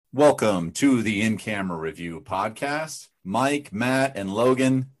Welcome to the In Camera Review podcast. Mike, Matt, and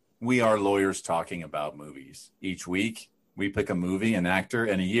Logan, we are lawyers talking about movies. Each week, we pick a movie, an actor,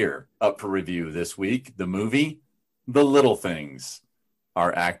 and a year. Up for review this week, the movie, The Little Things.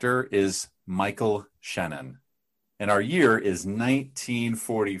 Our actor is Michael Shannon. And our year is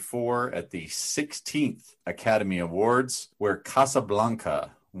 1944 at the 16th Academy Awards, where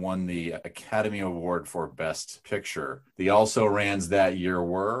Casablanca won the Academy Award for Best Picture. The also-rans that year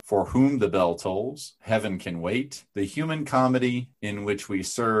were For Whom the Bell Tolls, Heaven Can Wait, The Human Comedy in Which We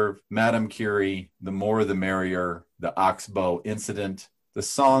Serve, Madame Curie, The More the Merrier, The Oxbow Incident, The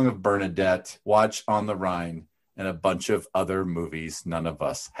Song of Bernadette, Watch on the Rhine, and a bunch of other movies none of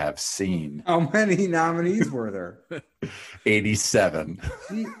us have seen. How many nominees were there? 87.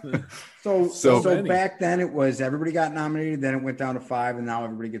 So back then it was everybody got nominated, then it went down to 5, and now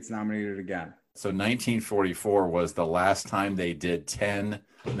everybody gets nominated again. So 1944 was the last time they did 10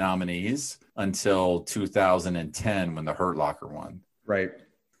 nominees until 2010 when The Hurt Locker won. Right.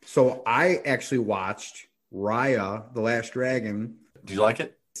 So I actually watched Raya, The Last Dragon. Do you like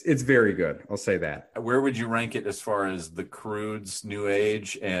it? It's very good. I'll say that. Where would you rank it as far as The Croods, New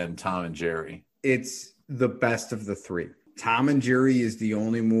Age, and Tom and Jerry? It's the best of the three. Tom and Jerry is the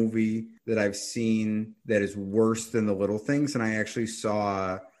only movie that I've seen that is worse than The Little Things, and I actually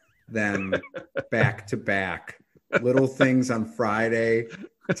saw them back to back. Little Things on Friday,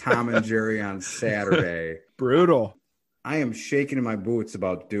 Tom and Jerry on Saturday. Brutal. I am shaking in my boots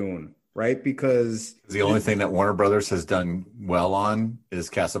about Dune. Right? Because the only thing that Warner Brothers has done well on is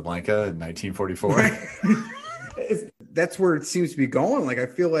Casablanca in 1944. Right? That's where it seems to be going. Like, I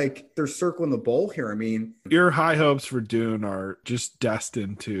feel like they're circling the bowl here. I mean, your high hopes for Dune are just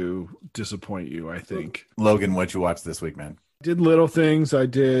destined to disappoint you, I think. Logan, what'd you watch this week, man? Did Little Things. I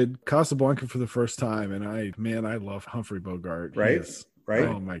did Casablanca for the first time, and I love Humphrey Bogart. Right? Right?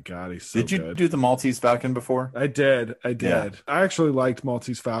 Oh my God, he's so good. Did you good. do the Maltese Falcon before? I did. Yeah. I actually liked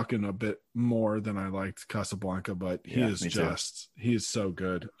Maltese Falcon a bit more than I liked Casablanca, but he is so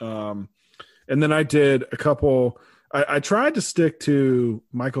good. And then I did a couple. I tried to stick to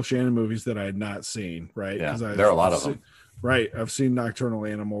Michael Shannon movies that I had not seen. Right? Yeah, there are a lot of them. Right, I've seen Nocturnal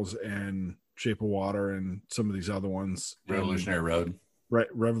Animals and Shape of Water and some of these other ones. Revolutionary Road. Right,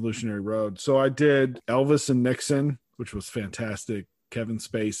 Revolutionary Road. So I did Elvis and Nixon, which was fantastic. Kevin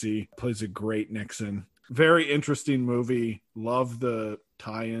Spacey plays a great Nixon. Very interesting movie. Love the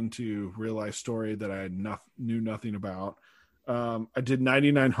tie-in to real life story that I knew nothing about. I did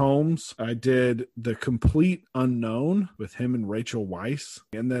 99 Homes. I did The Complete Unknown with him and Rachel Weisz.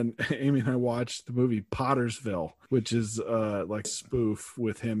 And then Amy and I watched the movie Pottersville, which is like spoof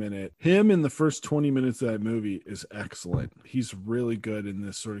with him in it. Him in the first 20 minutes of that movie is excellent. He's really good in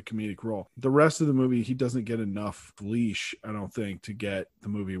this sort of comedic role. The rest of the movie, he doesn't get enough leash, I don't think, to get the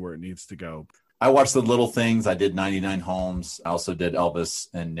movie where it needs to go. I watched The Little Things. I did 99 Homes. I also did Elvis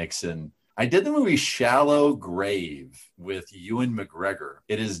and Nixon. I did the movie Shallow Grave with Ewan McGregor.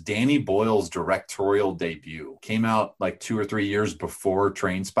 It is Danny Boyle's directorial debut. Came out like 2 or 3 years before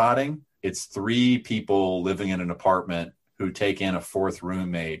Trainspotting. It's 3 people living in an apartment who take in a 4th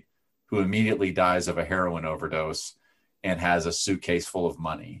roommate who immediately dies of a heroin overdose and has a suitcase full of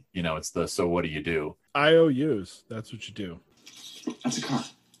money. You know, it's the so what do you do? IOUs. That's what you do. That's a car.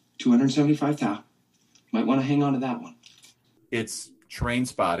 275,000. Might want to hang on to that one. It's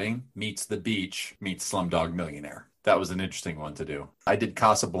Trainspotting meets The Beach meets Slumdog Millionaire. That was an interesting one to do. I did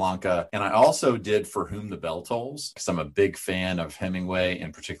Casablanca, and I also did For Whom the Bell Tolls, because I'm a big fan of Hemingway,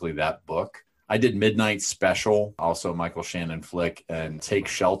 and particularly that book. I did Midnight Special, also Michael Shannon flick, and Take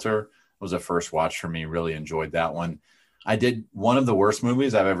Shelter was a first watch for me. Really enjoyed that one. I did one of the worst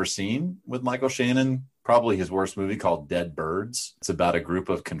movies I've ever seen with Michael Shannon, probably his worst movie, called Dead Birds. It's about a group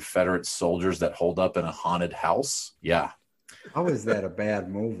of Confederate soldiers that hold up in a haunted house. Yeah. How is that a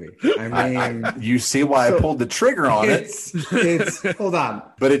bad movie? I mean, you see why I pulled the trigger on it. It's hold on.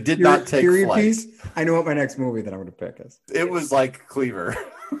 But it did not take flight. Piece, I know what my next movie that I'm going to pick is. It was like Cleaver.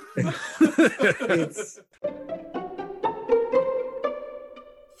 It's...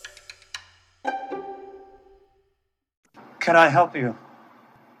 Can I help you?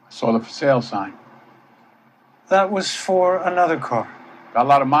 I saw the for sale sign. That was for another car. Got a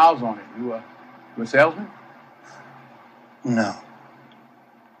lot of miles on it. You a salesman? No.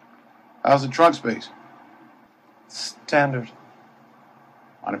 How's the trunk space? Standard.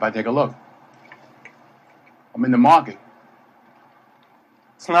 Mind if I take a look? I'm in the market.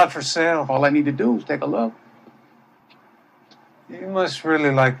 It's not for sale. All I need to do is take a look. You must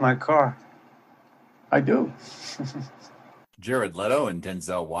really like my car. I do. Jared Leto and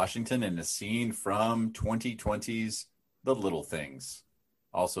Denzel Washington in a scene from 2020's The Little Things.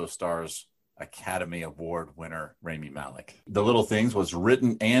 Also stars Academy Award winner Rami Malek. The Little Things was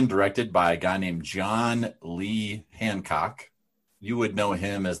written and directed by a guy named John Lee Hancock. You would know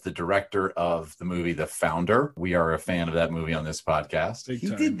him as the director of the movie The Founder. We are a fan of that movie on this podcast. Big He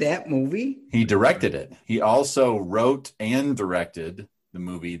time. did that movie? He directed it. He also wrote and directed the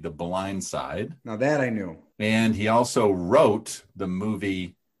movie The Blind Side. Now that I knew. And he also wrote the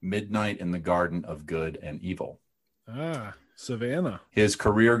movie Midnight in the Garden of Good and Evil. Savannah. His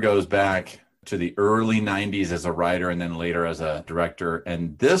career goes back to the early 90s as a writer and then later as a director.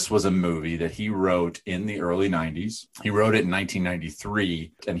 And this was a movie that he wrote in the early 90s. He wrote it in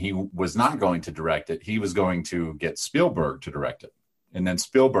 1993, and he was not going to direct it. He was going to get Spielberg to direct it. And then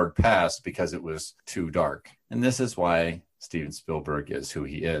Spielberg passed because it was too dark. And this is why Steven Spielberg is who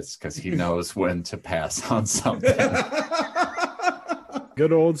he is, because he knows when to pass on something.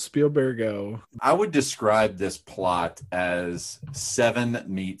 Good old Spielbergo. I would describe this plot as Seven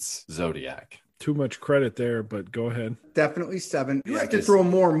meets Zodiac. Too much credit there, but go ahead. Definitely 7. You Yeah, have to 'cause- throw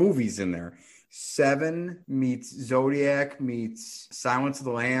more movies in there. 7 meets Zodiac meets Silence of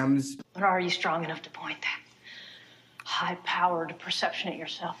the Lambs. But are you strong enough to point that high-powered perception at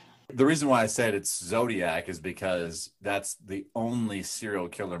yourself? The reason why I said it's Zodiac is because that's the only serial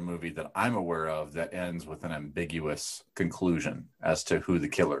killer movie that I'm aware of that ends with an ambiguous conclusion as to who the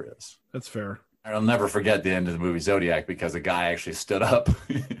killer is. That's fair. I'll never forget the end of the movie Zodiac because a guy actually stood up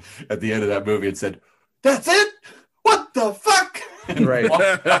at the end of that movie and said, "That's it? What the fuck?" And Right.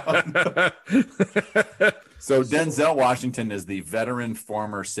 walked out. So Denzel Washington is the veteran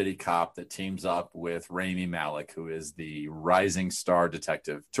former city cop that teams up with Rami Malek, who is the rising star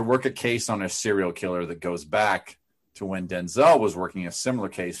detective, to work a case on a serial killer that goes back to when Denzel was working a similar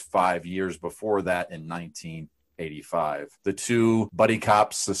case 5 years before that in 1985. The two buddy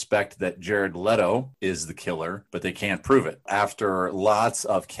cops suspect that Jared Leto is the killer, but they can't prove it. After lots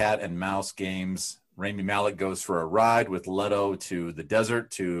of cat and mouse games, Rami Malek goes for a ride with Leto to the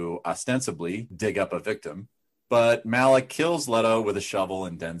desert to ostensibly dig up a victim. But Malek kills Leto with a shovel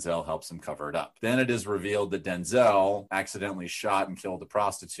and Denzel helps him cover it up. Then it is revealed that Denzel accidentally shot and killed a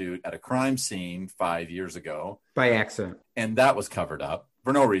prostitute at a crime scene 5 years ago. By accident. And that was covered up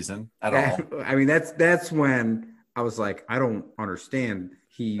for no reason at all. I mean, that's when I was like, I don't understand.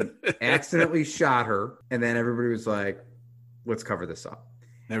 He accidentally shot her, and then everybody was like, let's cover this up.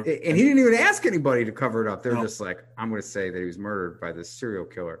 And he didn't even ask anybody to cover it up. They're just like, I'm going to say that he was murdered by this serial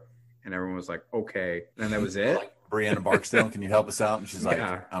killer. And everyone was like, okay. And that was it. Like, Brianna Barksdale, can you help us out? And she's like,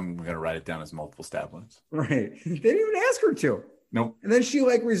 Yeah. I'm going to write it down as multiple stab wounds. Right. They didn't even ask her to. Nope. And then she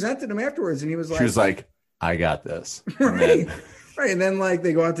like resented him afterwards. And he was like, She was like, I got this. And right. then, Right. And then like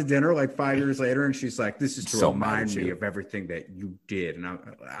they go out to dinner like 5 years later. And she's like, this is to So mad remind at me you. of everything that you did. And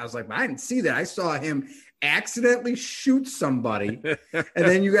I was like, I didn't see that. I saw him accidentally shoot somebody. And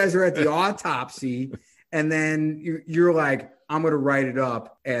then you guys are at the autopsy. And then you're like, I'm going to write it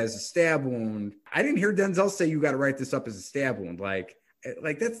up as a stab wound. I didn't hear Denzel say you got to write this up as a stab wound. Like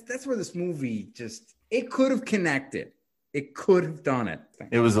that's where this movie just, it could have connected. It could have done it.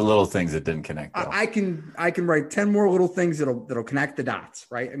 it was the little things that didn't connect. Though. I can write 10 more little things that'll connect the dots,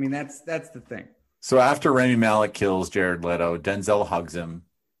 right? I mean, that's the thing. So after Rami Malek kills Jared Leto, Denzel hugs him,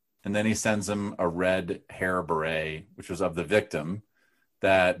 and then he sends him a red hair beret, which was of the victim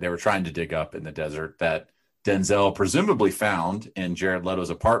that they were trying to dig up in the desert, that Denzel presumably found in Jared Leto's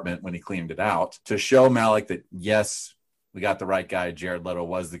apartment when he cleaned it out, to show Malek that, yes, we got the right guy. Jared Leto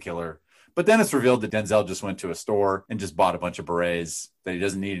was the killer. But then it's revealed that Denzel just went to a store and just bought a bunch of berets that he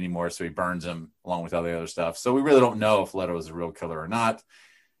doesn't need anymore, so he burns them along with all the other stuff. So we really don't know if Leto is a real killer or not.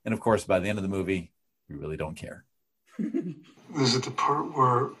 And, of course, by the end of the movie, we really don't care. This is the part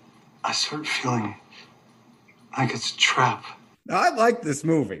where I start feeling like it's a trap. Now, I like this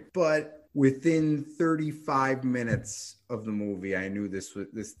movie, but within 35 minutes of the movie, I knew this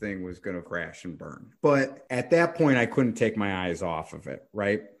thing was going to crash and burn. But at that point, I couldn't take my eyes off of it,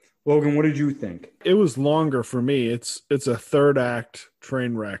 right? Logan, what did you think? It was longer for me. It's a third act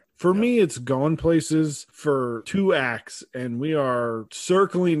train wreck. For me, it's going places for 2 acts, and we are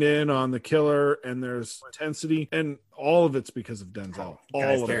circling in on the killer, and there's intensity, and all of it's because of Denzel.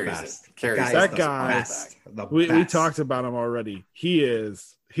 All of it. Carries That the guy- best. The We best. talked about him already.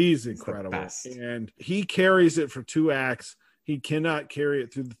 He's incredible. best. And he carries it for 2 acts. He cannot carry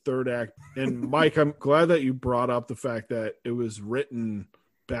it through the third act. And Mike, I'm glad that you brought up the fact that it was written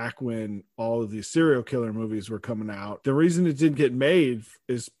back when all of these serial killer movies were coming out. The reason it didn't get made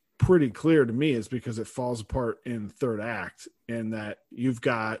is pretty clear to me, is because it falls apart in third act, and that you've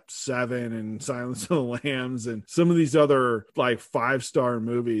got Seven and Silence of the Lambs and some of these other like 5-star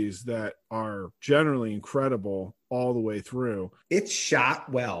movies that are generally incredible all the way through. It's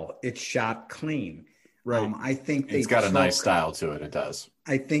shot well. It's shot clean. Right. I think It's got a nice style to it. It does.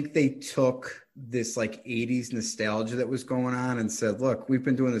 I think they took this like 80s nostalgia that was going on and said, look, we've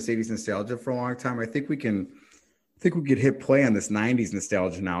been doing this 80s nostalgia for a long time. I think we could hit play on this 90s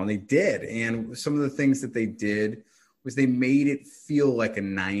nostalgia now. And they did. And some of the things that they did was they made it feel like a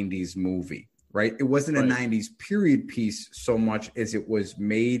 90s movie, right? It wasn't a 90s period piece so much as it was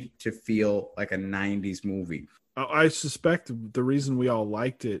made to feel like a 90s movie. I suspect the reason we all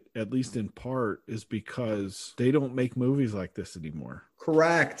liked it, at least in part, is because they don't make movies like this anymore.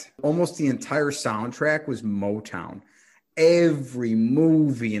 Correct. Almost the entire soundtrack was Motown. Every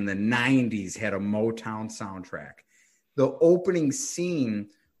movie in the 90s had a Motown soundtrack. The opening scene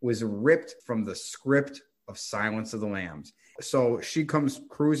was ripped from the script of Silence of the Lambs. So she comes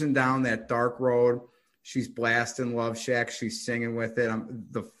cruising down that dark road. She's blasting Love Shack. She's singing with it.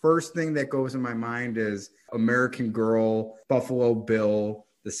 The first thing that goes in my mind is American Girl, Buffalo Bill,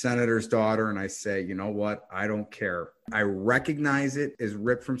 The Senator's Daughter. And I say, you know what? I don't care. I recognize it as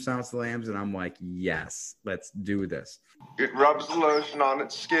ripped from Silence of the Lambs. And I'm like, yes, let's do this. It rubs the lotion on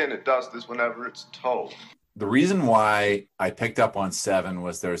its skin. It does this whenever it's told. The reason why I picked up on 7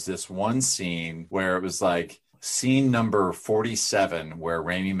 was there's this one scene where it was like, scene number 47, where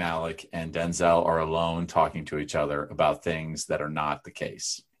Rami Malek and Denzel are alone talking to each other about things that are not the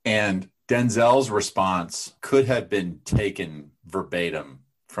case. And Denzel's response could have been taken verbatim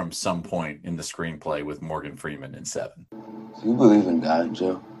from some point in the screenplay with Morgan Freeman in 7. Do you believe in God,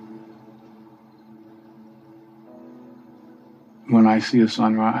 Joe? When I see a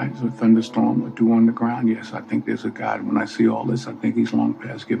sunrise, a thunderstorm, or dew on the ground, yes, I think there's a God. When I see all this, I think he's long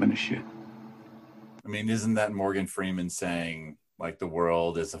past giving a shit. I mean, isn't that Morgan Freeman saying, like, the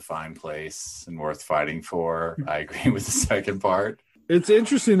world is a fine place and worth fighting for? I agree with the second part. It's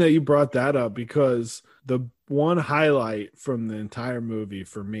interesting that you brought that up, because the one highlight from the entire movie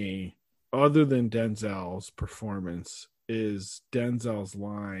for me, other than Denzel's performance, is Denzel's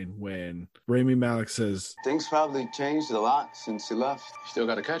line when Rami Malek says, Things probably changed a lot since you left. Still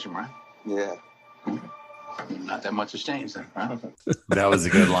got to catch him, right? Yeah. Not that much has changed then, right? That was a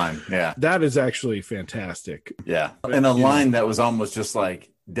good line. Yeah. That is actually fantastic. Yeah. And a line that was almost just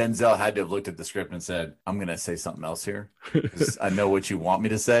like Denzel had to have looked at the script and said, I'm going to say something else here. I know what you want me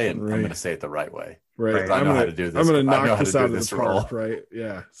to say, and I'm going to say it the right way. Right. I know how to do this. I'm going to knock this out of this the park, right?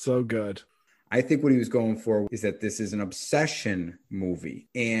 Yeah. So good. I think what he was going for is that this is an obsession movie,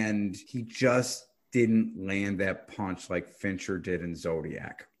 and he just didn't land that punch like Fincher did in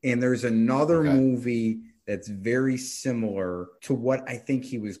Zodiac. And there's another movie that's very similar to what I think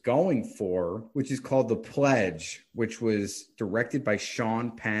he was going for, which is called The Pledge, which was directed by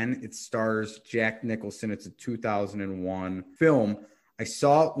Sean Penn. It stars Jack Nicholson. It's a 2001 film. I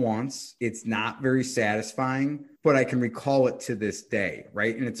saw it once. It's not very satisfying, but I can recall it to this day,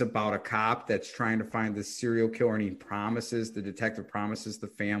 right? And it's about a cop that's trying to find this serial killer, and the detective promises the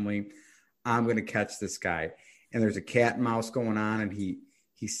family, I'm going to catch this guy. And there's a cat and mouse going on, and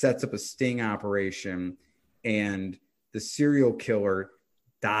he sets up a sting operation, and the serial killer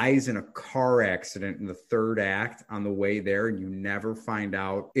dies in a car accident in the third act on the way there, and you never find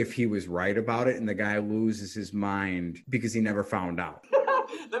out if he was right about it, and the guy loses his mind because he never found out.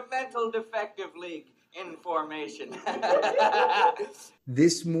 The Mental Defective League in formation.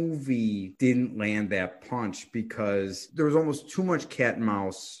 This movie didn't land that punch because there was almost too much cat and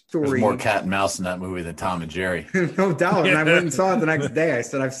mouse story. There's more cat and mouse in that movie than Tom and Jerry. No doubt. And I went and saw it the next day. I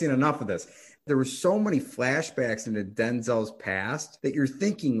said, I've seen enough of this. There were so many flashbacks into Denzel's past that you're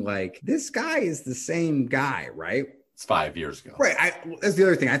thinking, like, this guy is the same guy, right? It's 5 years ago. Right. That's the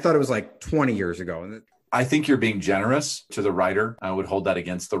other thing. I thought it was like 20 years ago. I think you're being generous to the writer. I would hold that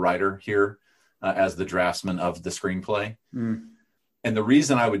against the writer here as the draftsman of the screenplay. And the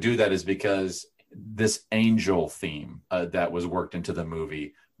reason I would do that is because this angel theme that was worked into the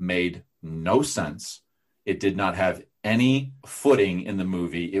movie made no sense. It did not have any footing in the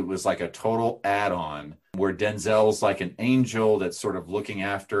movie. It was like a total add-on where Denzel's like an angel that's sort of looking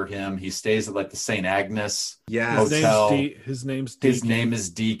after him. He stays at like the St. Agnes hotel. His name's Deacon. His name is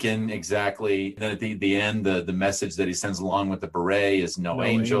Deacon, exactly. And then at the end, the message that he sends along with the beret is no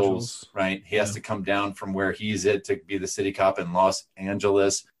angels, right? He has to come down from where he's at to be the city cop in Los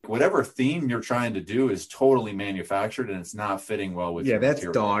Angeles. Whatever theme you're trying to do is totally manufactured, and it's not fitting well with your that's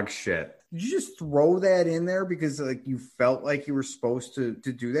material. Dog shit. Did you just throw that in there because like you felt like you were supposed to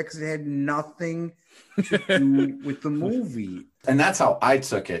do that? Because it had nothing to do with the movie. And that's how I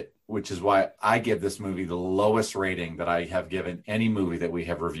took it, which is why I give this movie the lowest rating that I have given any movie that we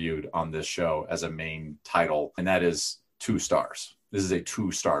have reviewed on this show as a main title, and that is 2 stars. This is a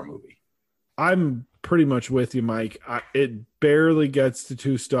 2-star movie. I'm pretty much with you, Mike. It barely gets to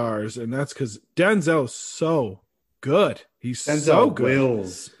 2 stars, and that's because Denzel's so good. He's Denzel so good.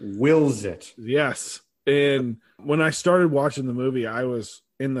 wills it. Yes. And when I started watching the movie, I was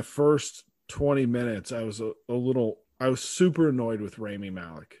in the first 20 minutes, I was I was super annoyed with Rami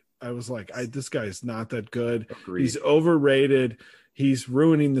Malek. I was like, this guy's not that good. Agreed. He's overrated. He's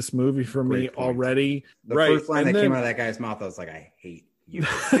ruining this movie for me already. The first line that came out of that guy's mouth, I was like, I hate you.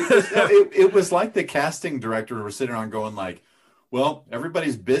 It was like the casting director was sitting around going like, well,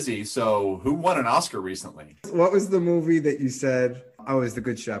 everybody's busy, so who won an Oscar recently? What was the movie that you said? Oh, it was The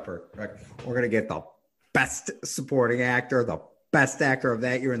Good Shepherd. Right? We're going to get the best supporting actor, the best actor of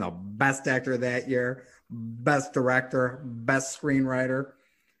that year, and the best actor of that year, best director, best screenwriter.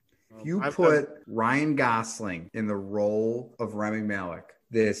 If you put Ryan Gosling in the role of Rami Malek,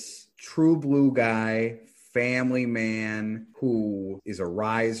 this true blue guy, family man who is a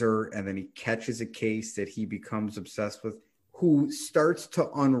riser, and then he catches a case that he becomes obsessed with, who starts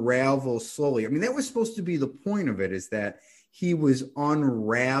to unravel slowly. I mean, that was supposed to be the point of it, is that he was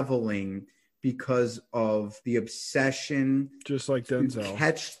unraveling because of the obsession. Just like Denzel.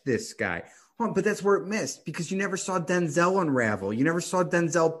 Catch this guy. But that's where it missed, because you never saw Denzel unravel. You never saw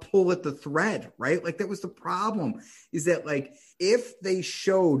Denzel pull at the thread, right? Like, that was the problem, is that, like, if they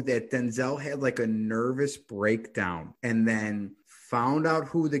showed that Denzel had like a nervous breakdown and then found out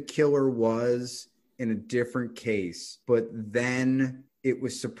who the killer was in a different case, but then it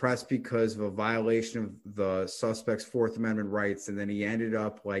was suppressed because of a violation of the suspect's Fourth Amendment rights, and then he ended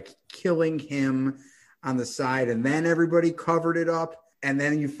up like killing him on the side, and then everybody covered it up, and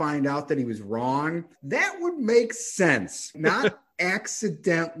then you find out that he was wrong, that would make sense. Not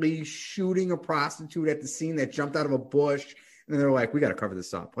accidentally shooting a prostitute at the scene that jumped out of a bush, and they're like, we got to cover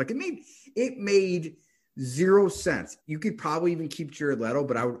this up. Like, it made zero sense. You could probably even keep Jared Leto,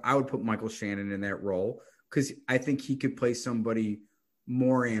 but I would put Michael Shannon in that role, because I think he could play somebody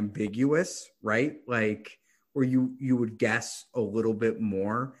more ambiguous, right? Like, where you would guess a little bit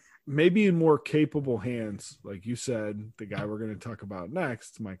more. Maybe in more capable hands, like you said, the guy we're going to talk about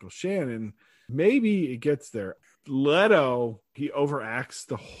next, Michael Shannon, maybe it gets there. Leto, he overacts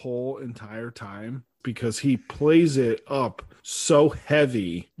the whole entire time because he plays it up so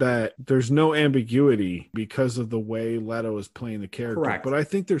heavy that there's no ambiguity because of the way Leto is playing the character. Correct. But I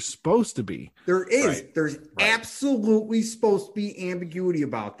think there's supposed to be. There is. Right. There's absolutely supposed to be ambiguity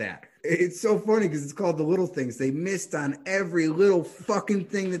about that. It's so funny because it's called The Little Things. They missed on every little fucking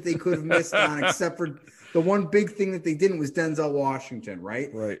thing that they could have missed on, except for the one big thing that they didn't was Denzel Washington, right?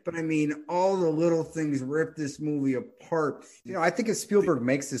 Right. But I mean, all the little things ripped this movie apart. You know, I think if Spielberg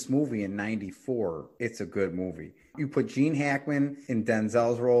makes this movie in '94, it's a good movie. You put Gene Hackman in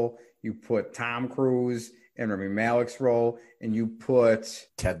Denzel's role, you put Tom Cruise in Rami Malek's role, and you put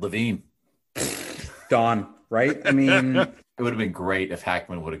Ted Levine. Done, right? I mean, it would have been great if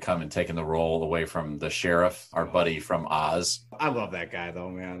Hackman would have come and taken the role away from the sheriff, our buddy from Oz. I love that guy, though,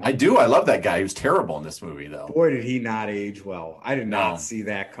 man. I do. I love that guy. He was terrible in this movie, though. Boy, did he not age well. I did not see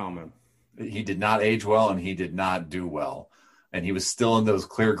that coming. He did not age well, and he did not do well. And he was still in those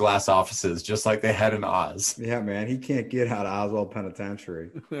clear glass offices, just like they had in Oz. Yeah, man. He can't get out of Oswald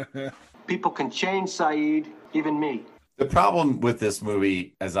Penitentiary. People can change, Saeed, even me. The problem with this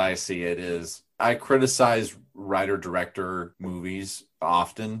movie, as I see it, is I criticize writer-director movies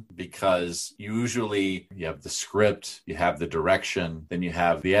often because usually you have the script, you have the direction, then you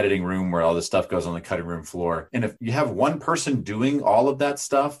have the editing room where all this stuff goes on the cutting room floor. And if you have one person doing all of that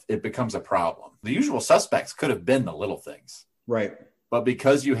stuff, it becomes a problem. The Usual Suspects could have been The Little Things. Right. But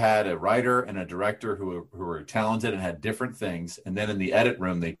because you had a writer and a director who were talented and had different things, and then in the edit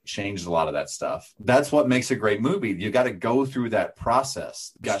room, they changed a lot of that stuff. That's what makes a great movie. You got to go through that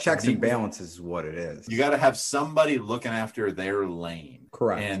process. Checks and balances is what it is. You got to have somebody looking after their lane.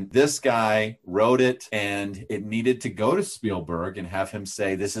 Correct. And this guy wrote it, and it needed to go to Spielberg and have him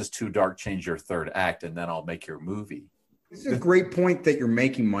say, this is too dark, change your third act, and then I'll make your movie. This is a great point that you're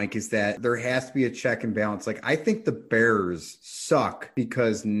making, Mike, is that there has to be a check and balance. Like, I think the Bears suck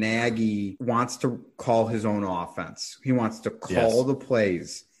because Nagy wants to call his own offense. He wants to call the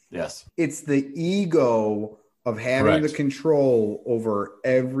plays. Yes. It's the ego of having the control over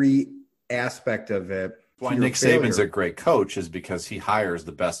every aspect of it. Why Nick Saban's a great coach is because he hires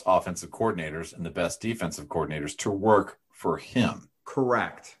the best offensive coordinators and the best defensive coordinators to work for him.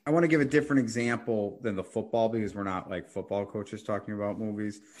 Correct. I want to give a different example than the football because we're not like football coaches talking about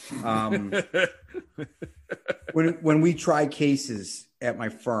movies. When we try cases at my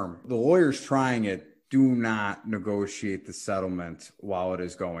firm, the lawyer's trying it do not negotiate the settlement while it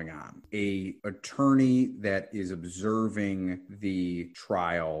is going on. A attorney that is observing the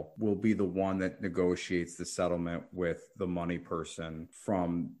trial will be the one that negotiates the settlement with the money person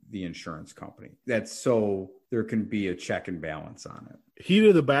from the insurance company. That's so there can be a check and balance on it. Heat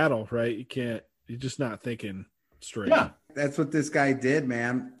of the battle, right? You're just not thinking straight. Yeah. That's what this guy did,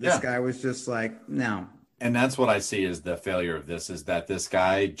 man. This guy was just like, no. And that's what I see as the failure of this, is that this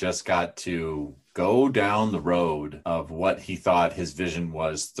guy just got to go down the road of what he thought his vision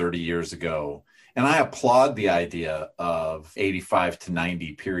was 30 years ago. And I applaud the idea of 85 to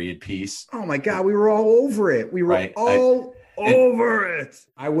 90 period piece. Oh my God, we were all over it. We were all over it.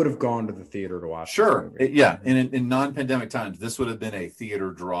 I would have gone to the theater to watch. Sure. Yeah. In non-pandemic times, this would have been a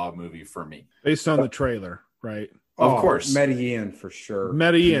theater draw movie for me. Based on the trailer, right? Of course. Medellin for sure.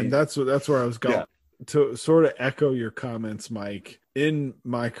 Medellin, that's where I was going. Yeah. To sort of echo your comments, Mike, in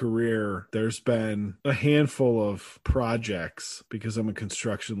my career, there's been a handful of projects, because I'm a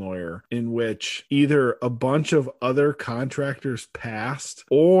construction lawyer, in which either a bunch of other contractors passed,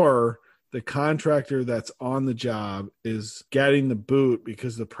 or the contractor that's on the job is getting the boot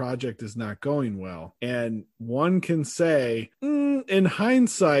because the project is not going well. And one can say, in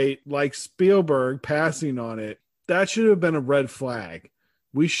hindsight, like Spielberg passing on it, that should have been a red flag.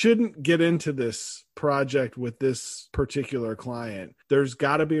 We shouldn't get into this project with this particular client. There's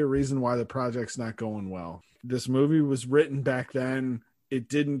got to be a reason why the project's not going well. This movie was written back then. It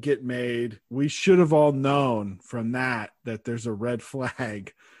didn't get made. We should have all known from that there's a red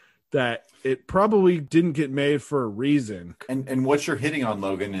flag, that it probably didn't get made for a reason. And what you're hitting on,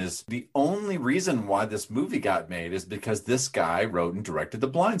 Logan, is the only reason why this movie got made is because this guy wrote and directed The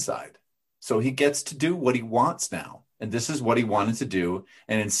Blind Side. So he gets to do what he wants now. And this is what he wanted to do.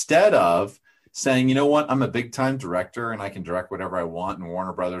 And instead of saying, you know what, I'm a big time director and I can direct whatever I want and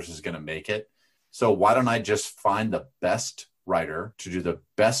Warner Brothers is going to make it, so why don't I just find the best writer to do the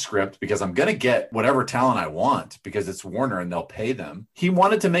best script, because I'm going to get whatever talent I want because it's Warner and they'll pay them. He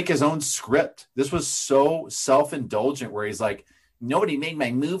wanted to make his own script. This was so self-indulgent, where he's like, nobody made my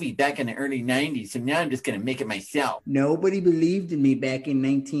movie back in the early 90s, so now I'm just going to make it myself. Nobody believed in me back in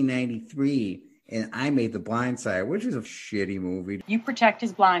 1993. And I made The Blind Side, which is a shitty movie. You protect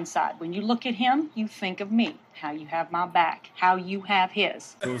his blind side. When you look at him, you think of me. How you have my back. How you have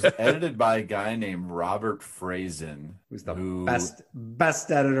his. It was edited by a guy named Robert Frazen. Who's the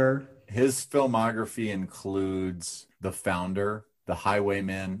best editor. His filmography includes The Founder, The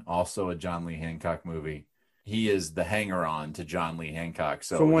Highwayman, also a John Lee Hancock movie. He is the hanger-on to John Lee Hancock.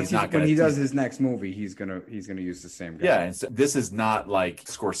 So once when he does his next movie, he's gonna use the same guy. Yeah, and so this is not like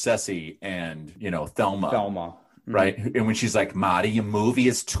Scorsese and Thelma. Mm-hmm. Right? And when she's like, Marty, your movie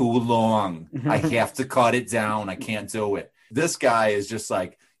is too long. I have to cut it down. I can't do it. This guy is just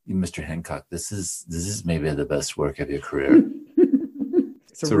like, Mr. Hancock, this is maybe the best work of your career.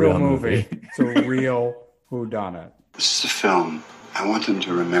 It's a real movie. It's a real whodunit. This is a film I want them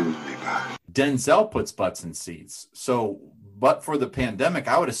to remember me by. Denzel puts butts in seats. So, but for the pandemic,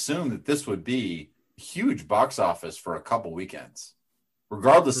 I would assume that this would be huge box office for a couple weekends,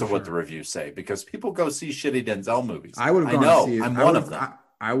 regardless of what the reviews say, because people go see shitty Denzel movies. I would have gone to see it. I'm one of them.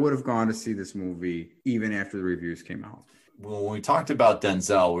 I would have gone to see this movie even after the reviews came out. When we talked about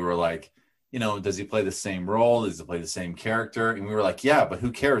Denzel, we were like, does he play the same role? Does he play the same character? And we were like, yeah, but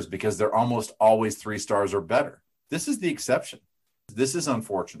who cares? Because they're almost always 3 stars or better. This is the exception. This is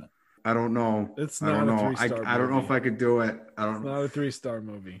unfortunate. I don't know. It's not a 3-star movie. I don't know if I could do it. It's not a 3-star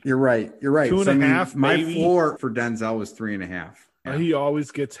movie. You're right. 2.5. My floor for Denzel was 3.5. Yeah. He always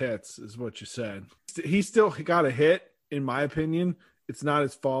gets hits, is what you said. He still got a hit, in my opinion. It's not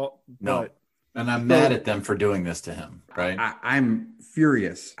his fault. No. And I'm mad at them for doing this to him, right? I'm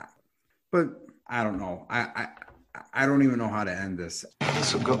furious. But I don't know. I don't even know how to end this.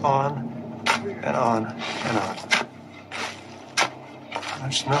 This will go on and on and on.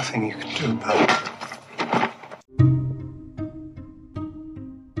 There's nothing you can do about it.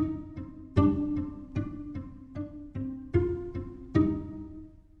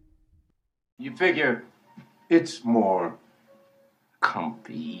 You figure it's more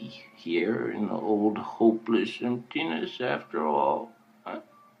comfy here in the old hopeless emptiness after all, huh?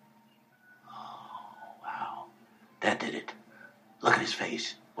 Oh, wow. That did it. Look at his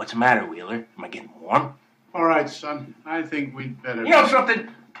face. What's the matter, Wheeler? Am I getting warm? All right, son. I think we'd better... You know something?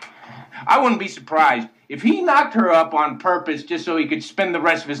 I wouldn't be surprised If he knocked her up on purpose just so he could spend the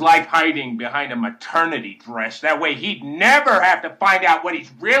rest of his life hiding behind a maternity dress, that way he'd never have to find out what he's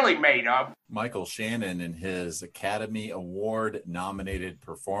really made of. Michael Shannon, in his Academy Award nominated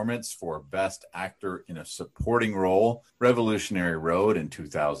performance for Best Actor in a Supporting Role, Revolutionary Road in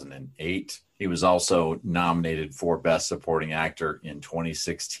 2008. He was also nominated for Best Supporting Actor in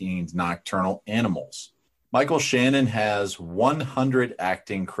 2016's Nocturnal Animals. Michael Shannon has 100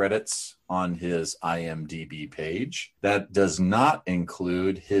 acting credits on his IMDb page. That does not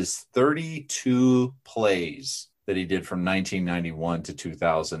include his 32 plays that he did from 1991 to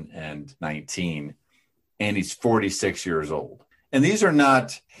 2019. And he's 46 years old. And these are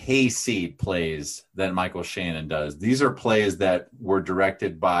not hayseed plays that Michael Shannon does. These are plays that were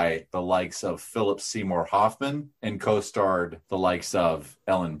directed by the likes of Philip Seymour Hoffman and co-starred the likes of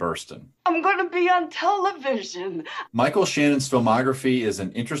Ellen Burstyn. I'm going to be on television. Michael Shannon's filmography is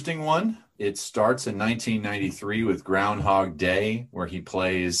an interesting one. It starts in 1993 with Groundhog Day, where he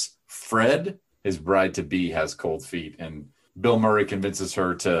plays Fred. His bride-to-be has cold feet, and Bill Murray convinces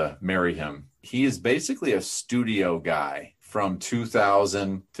her to marry him. He is basically a studio guy from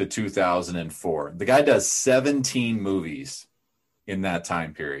 2000 to 2004. The guy does 17 movies in that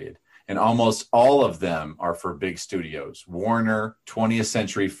time period, and almost all of them are for big studios: Warner, 20th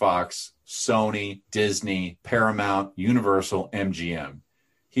Century Fox, Sony, Disney, Paramount, Universal, MGM.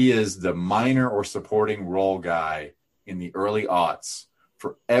 He is the minor or supporting role guy in the early aughts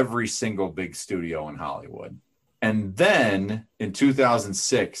for every single big studio in Hollywood. And then in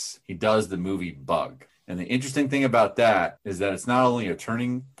 2006, he does the movie Bug. And the interesting thing about that is that it's not only a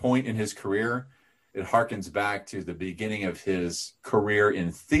turning point in his career, it harkens back to the beginning of his career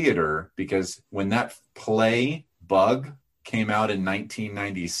in theater, because when that play, Bug, came out in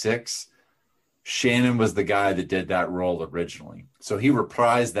 1996, Shannon was the guy that did that role originally. So he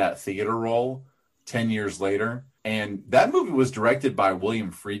reprised that theater role 10 years later. And that movie was directed by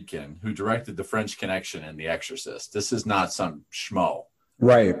William Friedkin, who directed The French Connection and The Exorcist. This is not some schmo.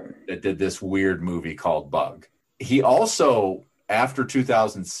 Right. That did this weird movie called Bug. He also, after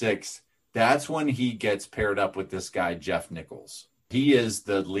 2006, that's when he gets paired up with this guy, Jeff Nichols. He is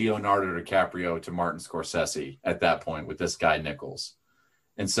the Leonardo DiCaprio to Martin Scorsese at that point with this guy, Nichols.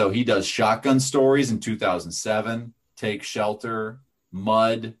 And so he does Shotgun Stories in 2007, Take Shelter,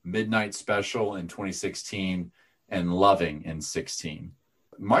 Mud, Midnight Special in 2016, and Loving in 2016.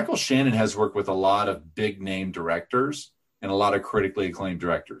 Michael Shannon has worked with a lot of big name directors and a lot of critically acclaimed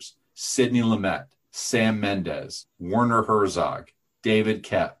directors: Sidney Lumet, Sam Mendes, Werner Herzog, David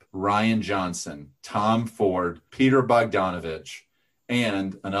Koepp, Ryan Johnson, Tom Ford, Peter Bogdanovich,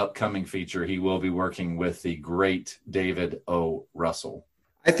 and an upcoming feature he will be working with the great David O. Russell.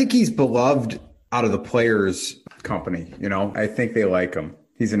 I think he's beloved out of the Players company. You know, I think they like him.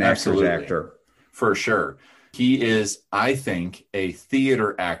 He's an actor's actor. For sure. He is, I think, a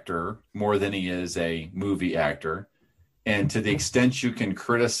theater actor more than he is a movie actor. And to the extent you can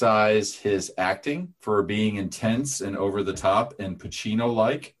criticize his acting for being intense and over the top and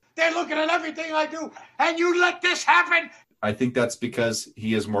Pacino-like, They're looking at everything I do, and you let this happen? I think that's because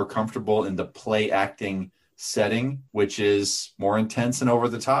he is more comfortable in the play acting setting, which is more intense and over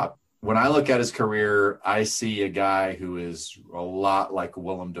the top. When I look at his career, I see a guy who is a lot like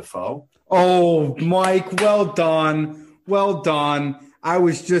Willem Dafoe. Oh, Mike, well done. Well done. I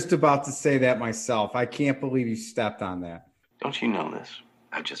was just about to say that myself. I can't believe you stepped on that. Don't you know this?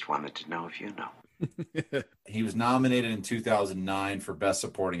 I just wanted to know if you know. He was nominated in 2009 for Best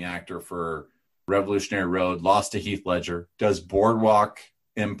Supporting Actor for Revolutionary Road, lost to Heath Ledger, does Boardwalk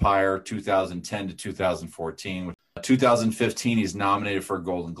Empire 2010 to 2014. 2015, he's nominated for a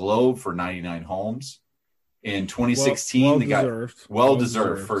Golden Globe for 99 Homes. In 2016, the guy well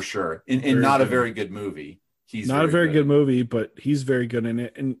deserved for sure. In not a very good movie. He's not a very good movie, but he's very good in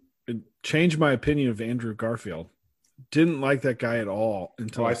it. And it changed my opinion of Andrew Garfield. Didn't like that guy at all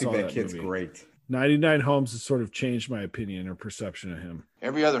until I think saw that kid's movie. Great. 99 Homes has sort of changed my opinion or perception of him.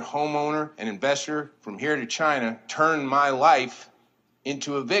 Every other homeowner and investor from here to China turned my life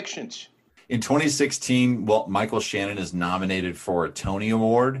into evictions. In 2016, Michael Shannon is nominated for a Tony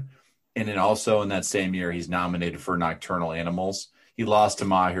Award. And then also in that same year, he's nominated for Nocturnal Animals. He lost to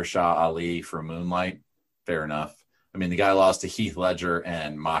Mahershala Ali for Moonlight. Fair enough. I mean, the guy lost to Heath Ledger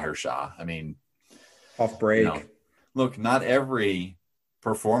and Mahershala. I mean, off break. Look, not every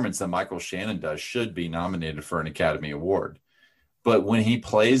performance that Michael Shannon does should be nominated for an Academy Award. But when he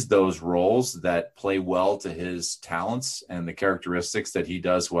plays those roles that play well to his talents and the characteristics that he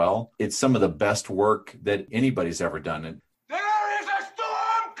does well, it's some of the best work that anybody's ever done. There is a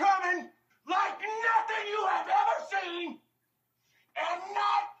storm coming like nothing you have ever seen, and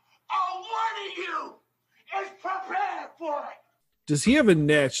not a one of you does he have a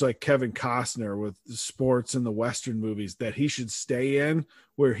niche like Kevin Costner with the sports and the Western movies that he should stay in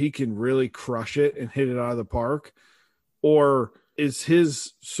where he can really crush it and hit it out of the park? Or is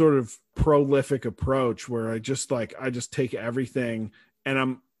his sort of prolific approach where I just take everything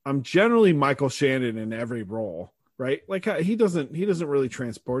and I'm generally Michael Shannon in every role, right? Like he doesn't really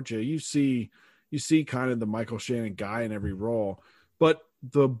transport you. You see kind of the Michael Shannon guy in every role, but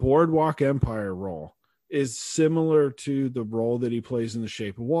the Boardwalk Empire role is similar to the role that he plays in The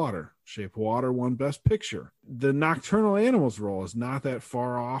Shape of Water. Shape of Water won Best Picture. The Nocturnal Animals role is not that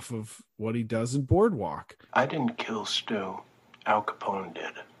far off of what he does in Boardwalk. I didn't kill Stu. Al Capone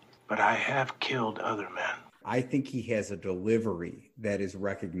did. But I have killed other men. I think he has a delivery that is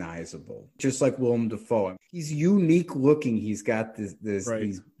recognizable, just like Willem Dafoe. He's unique looking. He's got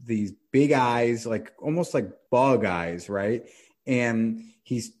these big eyes, like almost like bug eyes, right? And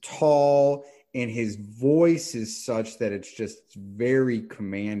he's tall, and his voice is such that it's just very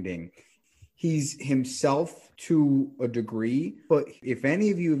commanding. He's himself to a degree, but if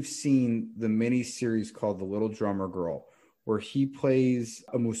any of you have seen the miniseries called The Little Drummer Girl, where he plays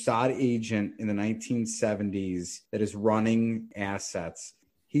a Mossad agent in the 1970s that is running assets,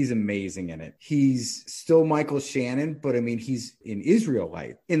 he's amazing in it. He's still Michael Shannon, but I mean, he's an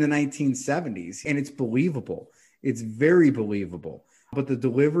Israelite in the 1970s, and it's believable. It's very believable. But the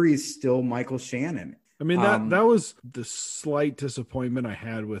delivery is still Michael Shannon. I mean, that was the slight disappointment I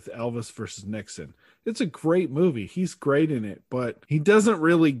had with Elvis versus Nixon. It's a great movie. He's great in it, but he doesn't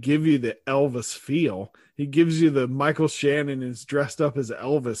really give you the Elvis feel. He gives you the Michael Shannon is dressed up as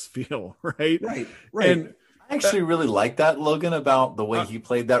Elvis feel, right? Right. And I actually really like that, Logan, about the way he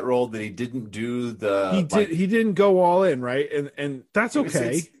played that role, that he didn't do the... He didn't go all in, right? And that's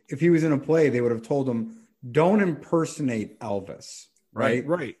okay. If he was in a play, they would have told him, don't impersonate Elvis.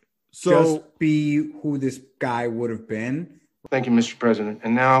 Right. So just be who this guy would have been. Thank you, Mr. President.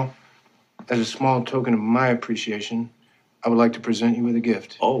 And now, as a small token of my appreciation, I would like to present you with a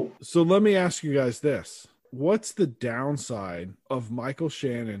gift. Oh. So let me ask you guys this. What's the downside of Michael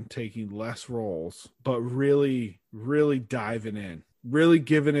Shannon taking less roles, but really, really diving in? Really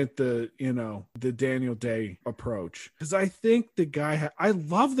giving it the Daniel Day approach? Because I think the guy, I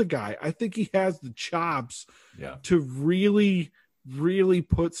love the guy. I think he has the chops to really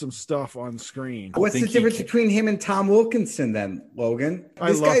put some stuff on screen. What's the difference between him and Tom Wilkinson then, Logan?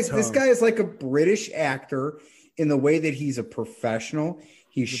 This guy is like a British actor in the way that he's a professional.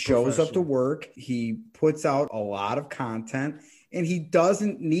 He shows up to work. He puts out a lot of content, and he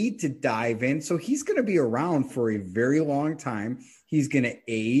doesn't need to dive in. So he's going to be around for a very long time. He's going to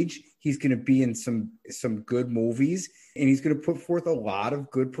age. He's going to be in some good movies, and he's going to put forth a lot of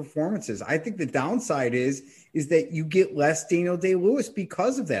good performances. I think the downside is that you get less Daniel Day-Lewis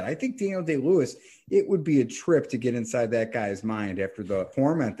because of that. I think Daniel Day-Lewis, it would be a trip to get inside that guy's mind after the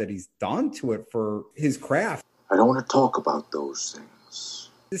torment that he's done to it for his craft. I don't want to talk about those things.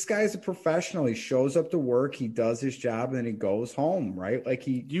 This guy is a professional. He shows up to work, he does his job, and then he goes home, right? Like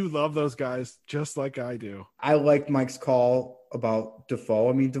you love those guys just like I do. I like Mike's call about Dafoe.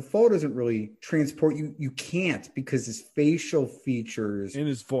 I mean, Dafoe doesn't really transport you. You can't, because his facial features and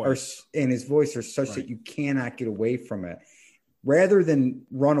his voice are such that you cannot get away from it. Rather than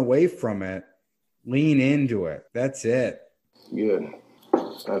run away from it, lean into it. That's it. Good.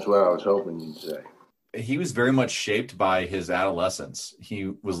 That's what I was hoping you'd say. He was very much shaped by his adolescence.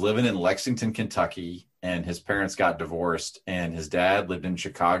 He was living in Lexington, Kentucky, and his parents got divorced, and his dad lived in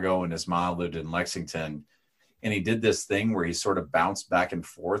Chicago and his mom lived in Lexington. And he did this thing where he sort of bounced back and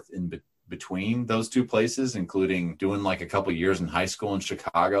forth in between those two places, including doing like a couple years in high school in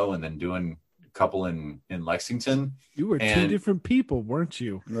Chicago and then doing a couple in Lexington. You were two different people, weren't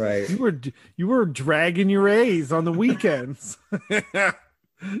you? Right. You were dragging your A's on the weekends.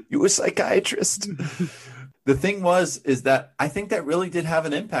 You a psychiatrist. The thing is that I think that really did have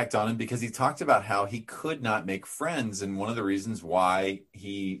an impact on him, because he talked about how he could not make friends. And one of the reasons why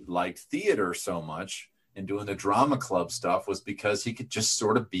he liked theater so much and doing the drama club stuff was because he could just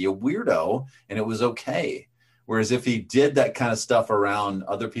sort of be a weirdo and it was okay. Whereas if he did that kind of stuff around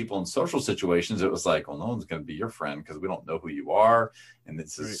other people in social situations, it was like, well, no one's going to be your friend because we don't know who you are. And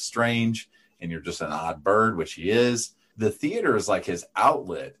this is strange. And you're just an odd bird, which he is. The theater is like his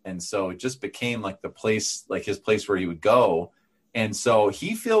outlet. And so it just became like the place, like his place where he would go. And so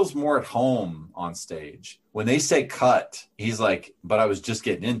he feels more at home on stage. When they say cut, he's like, but I was just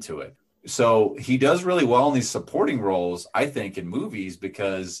getting into it. So he does really well in these supporting roles, I think, in movies,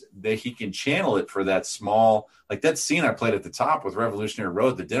 because he can channel it for that small, like that scene I played at the top with Revolutionary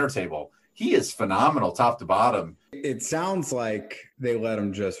Road, the dinner table. He is phenomenal top to bottom. It sounds like they let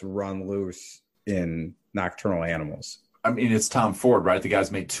him just run loose in Nocturnal Animals. I mean, it's Tom Ford, right? The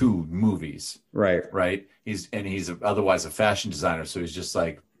guy's made 2 movies. Right. He's otherwise a fashion designer. So he's just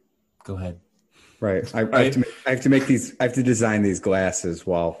like, go ahead. Right. I have to design these glasses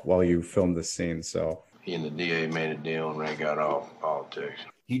while you film the scene. So He and the DA made a deal and Ray got off politics.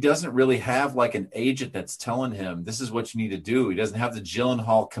 He doesn't really have like an agent that's telling him this is what you need to do. He doesn't have the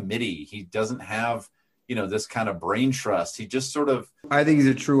Gyllenhaal committee. He doesn't have, this kind of brain trust. He just sort of. I think he's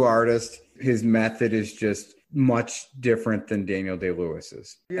a true artist. His method is just much different than Daniel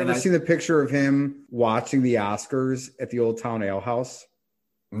Day-Lewis's. You ever seen the picture of him watching the Oscars at the Old Town Ale House?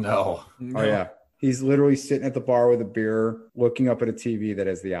 No. Oh, yeah. He's literally sitting at the bar with a beer, looking up at a TV that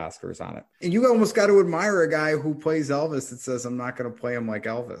has the Oscars on it. And you almost got to admire a guy who plays Elvis that says, I'm not going to play him like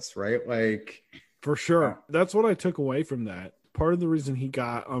Elvis, right? Like, for sure. That's what I took away from that. Part of the reason he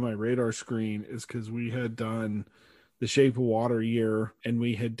got on my radar screen is because we had done The Shape of Water year and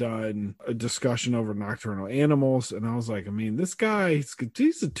we had done a discussion over Nocturnal Animals. And I was like, I mean, this guy, he's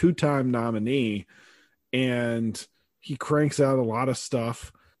a 2-time nominee and he cranks out a lot of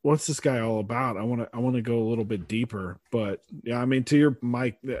stuff. What's this guy all about? I want to go a little bit deeper, but yeah, I mean, to your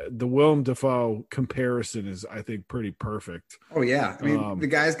Mike, the Willem Dafoe comparison is, I think, pretty perfect. Oh yeah, I mean, the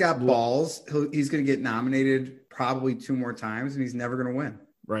guy's got balls. He's going to get nominated probably 2 more times, and he's never going to win.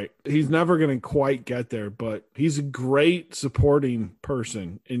 Right, he's never going to quite get there, but he's a great supporting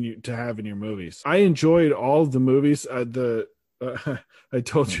person to have in your movies. I enjoyed all of the movies. I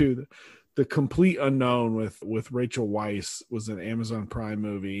told you. The Complete Unknown with Rachel Weisz was an Amazon Prime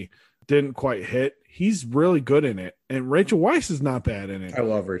movie. Didn't quite hit. He's really good in it. And Rachel Weisz is not bad in it. I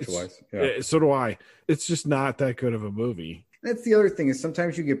love Rachel Weisz. Yeah. So do I. It's just not that good of a movie. That's the other thing is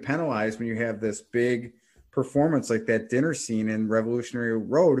sometimes you get penalized when you have this big performance like that dinner scene in Revolutionary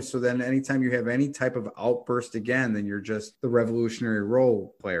Road. So then anytime you have any type of outburst again, then you're just the Revolutionary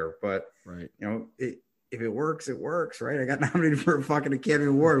Road player. But, right. If it works, it works, right? I got nominated for a fucking Academy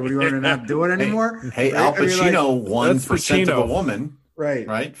Award. What do you want to not do it anymore? Hey, Al Pacino won for Scent of a Woman.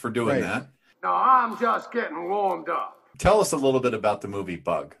 Right. For doing that. No, I'm just getting warmed up. Tell us a little bit about the movie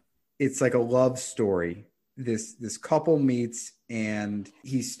Bug. It's like a love story. This couple meets and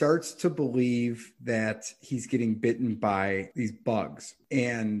he starts to believe that he's getting bitten by these bugs.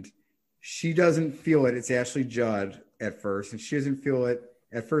 And she doesn't feel it. It's Ashley Judd at first. And she doesn't feel it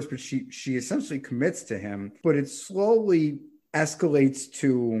at first, but she essentially commits to him, but it slowly escalates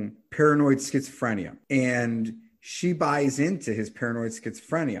to paranoid schizophrenia. And she buys into his paranoid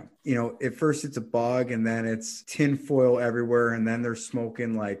schizophrenia. At first it's a bug and then it's tinfoil everywhere. And then they're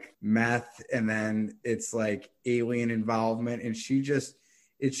smoking like meth and then it's like alien involvement. And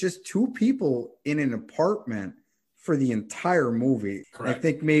it's just 2 people in an apartment for the entire movie. Correct. I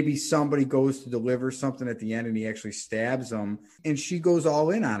think maybe somebody goes to deliver something at the end and he actually stabs them and she goes all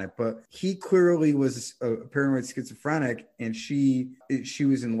in on it. But he clearly was a paranoid schizophrenic and she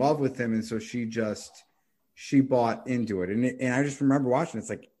was in love with him. And so she bought into it. And I just remember watching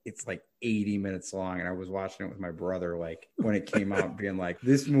it's like 80 minutes long. And I was watching it with my brother, like when it came out being like,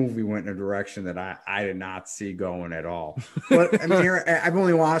 this movie went in a direction that I did not see going at all. But I mean, I've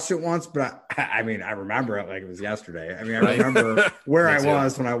only watched it once, but I remember it like it was yesterday. I mean, I remember where I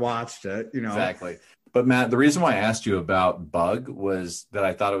was when I watched it, Exactly. But Matt, the reason why I asked you about Bug was that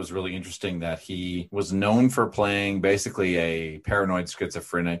I thought it was really interesting that he was known for playing basically a paranoid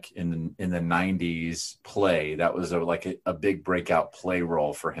schizophrenic in the 90s play. That was a big breakout play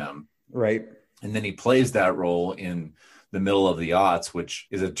role for him. Right. And then he plays that role in the middle of the aughts, which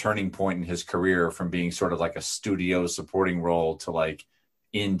is a turning point in his career from being sort of like a studio supporting role to like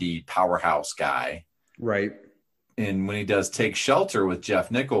indie powerhouse guy. Right. And when he does Take Shelter with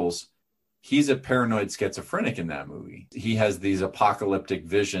Jeff Nichols, he's a paranoid schizophrenic in that movie. He has these apocalyptic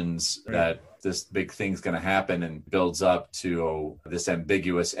visions that this big thing's going to happen and builds up to this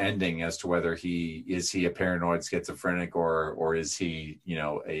ambiguous ending as to whether he is a paranoid schizophrenic or is he,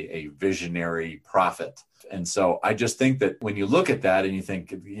 a visionary prophet. And so I just think that when you look at that and you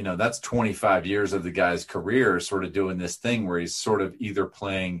think, that's 25 years of the guy's career sort of doing this thing where he's sort of either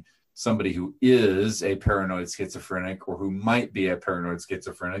playing somebody who is a paranoid schizophrenic or who might be a paranoid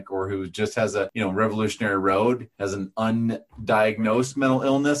schizophrenic or who just has a, Revolutionary Road, has an undiagnosed mental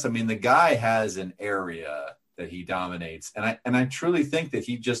illness. I mean, the guy has an area that he dominates. And I truly think that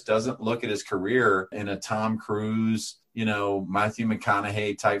he just doesn't look at his career in a Tom Cruise, Matthew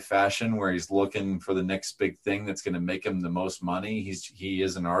McConaughey type fashion where he's looking for the next big thing that's going to make him the most money. He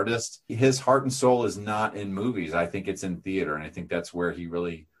is an artist. His heart and soul is not in movies. I think it's in theater. And I think that's where he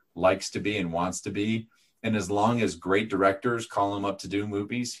really likes to be and wants to be. And as long as great directors call him up to do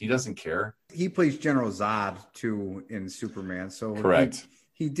movies, he doesn't care. He plays General Zod too in Superman. So correct.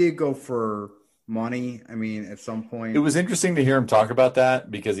 He did go for money. I mean, at some point, It was interesting to hear him talk about that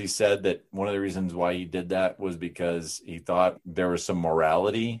because he said that one of the reasons why he did that was because he thought there was some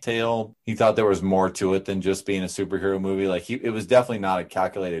morality tale. He thought there was more to it than just being a superhero movie. Like it was definitely not a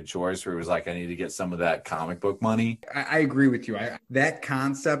calculated choice where he was like, I need to get some of that comic book money. I agree with you. That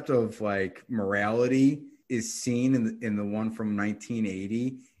concept of like morality is seen in the one from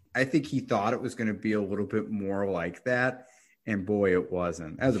 1980. I think he thought it was going to be a little bit more like that. And boy, it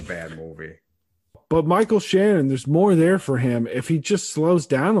wasn't. That was a bad movie. But Michael Shannon, there's more there for him if he just slows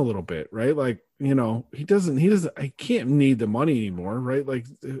down a little bit, right? Like, he can't need the money anymore, right? Like,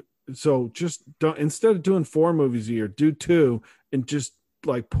 so just don't, instead of doing 4 movies a year, do 2 and just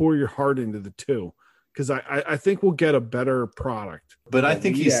like pour your heart into the 2. Because I think we'll get a better product. But I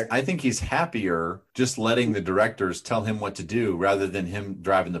think he's happier just letting the directors tell him what to do rather than him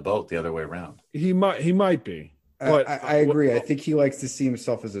driving the boat the other way around. He might be. But I agree. I think he likes to see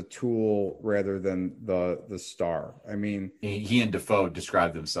himself as a tool rather than the star. I mean, he and Dafoe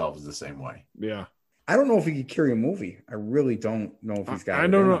describe themselves the same way. Yeah. I don't know if he could carry a movie. I really don't know if he's got. I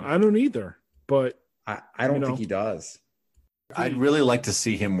don't know. I don't either. But I don't think he does. I'd really like to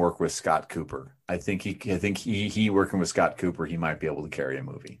see him work with Scott Cooper. I think he working with Scott Cooper, he might be able to carry a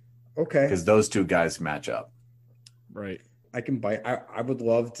movie. Okay. Because those two guys match up. Right. I can buy. I would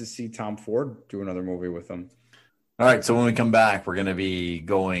love to see Tom Ford do another movie with him. All right, so when we come back, we're going to be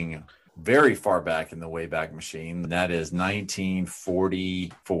going very far back in the Wayback Machine. And that is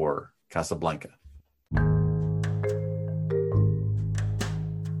 1944, Casablanca.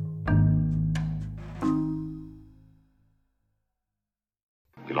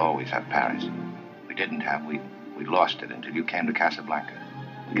 We'll always have Paris. We didn't have. We lost it until you came to Casablanca.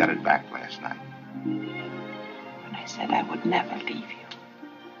 We got it back last night. When I said I would never leave you.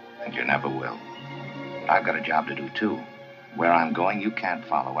 And you never will. But I've got a job to do, too. Where I'm going, you can't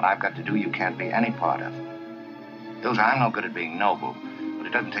follow. What I've got to do, you can't be any part of. Ilsa, I'm no good at being noble, but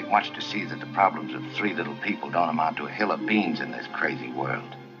it doesn't take much to see that the problems of 3 little people don't amount to a hill of beans in this crazy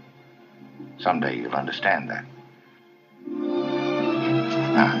world. Someday you'll understand that.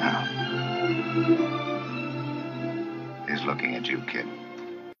 Now. He's looking at you, kid.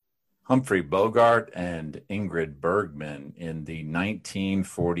 Humphrey Bogart and Ingrid Bergman in the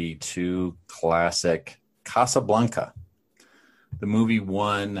 1942 classic Casablanca. The movie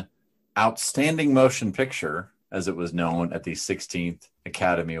won Outstanding Motion Picture, as it was known, at the 16th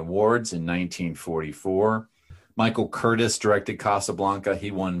Academy Awards in 1944. Michael Curtis directed Casablanca.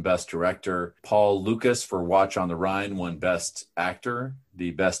 He won Best Director. Paul Lucas for Watch on the Rhine won Best Actor.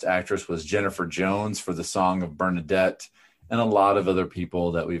 The Best Actress was Jennifer Jones for The Song of Bernadette, and a lot of other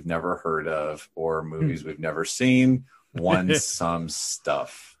people that we've never heard of or movies we've never seen won some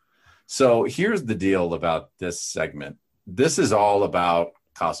stuff. So here's the deal about this segment. This is all about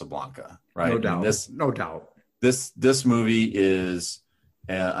Casablanca, right? No doubt. No doubt. This movie is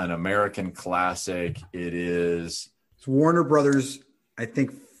an American classic. It's Warner Brothers, I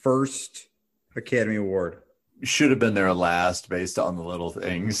think, first Academy Award. Should have been their last based on the little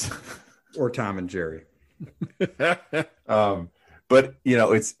things. Or Tom and Jerry. But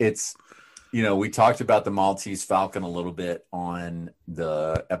it's we talked about the Maltese Falcon a little bit on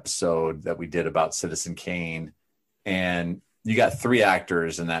the episode that we did about Citizen Kane, and you got 3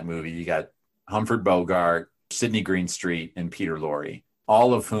 actors in that movie. You got Humphrey Bogart, Sidney Greenstreet, and Peter Lorre,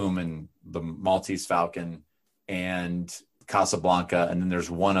 all of whom in the Maltese Falcon and Casablanca, and then there's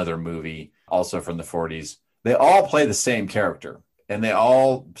one other movie also from the 40s. They all play the same character. And they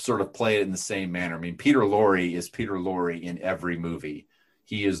all sort of play it in the same manner. I mean, Peter Lorre is Peter Lorre in every movie.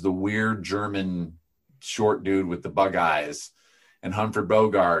 He is the weird German short dude with the bug eyes. And Humphrey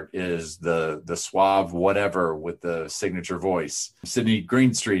Bogart is the suave whatever with the signature voice. Sidney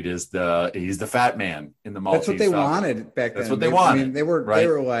Greenstreet is he's the fat man in the Maltese That's what they Falcon. wanted back then. That's what they wanted. I mean, they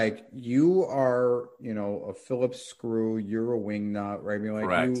were like, you are, a Phillips screw, you're a wingnut, right? I mean, like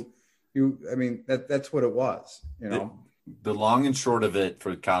Correct. That's what it was, The long and short of it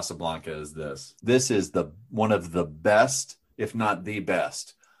for Casablanca is this. This is one of the best, if not the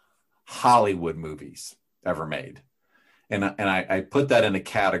best, Hollywood movies ever made. And I put that in a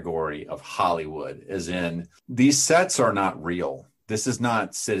category of Hollywood, as in these sets are not real. This is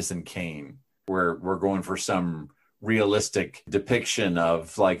not Citizen Kane, where we're going for some realistic depiction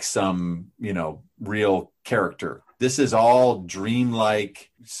of like some, real character. This is all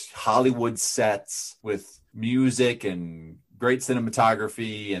dreamlike Hollywood sets with music and great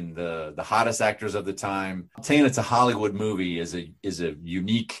cinematography and the hottest actors of the time. Saying it's a Hollywood movie is a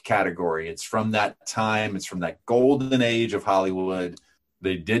unique category. It's from that time. It's from that golden age of Hollywood.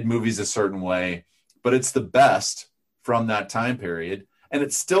 They did movies a certain way, but it's the best from that time period. and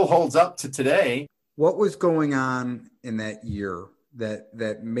it still holds up to today. What was going on in that year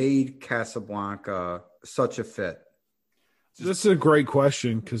that made Casablanca such a fit? This is a great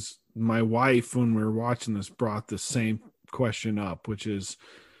question, because my wife, when we were watching this, brought the same question up, which is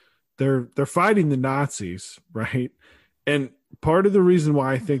they're fighting the Nazis, right? And part of the reason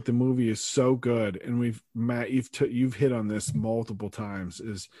why I think the movie is so good, and Matt, you've hit on this multiple times,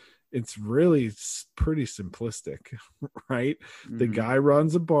 is it's really pretty simplistic, right? Mm-hmm. The guy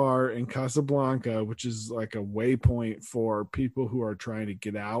runs a bar in Casablanca, which is like a waypoint for people who are trying to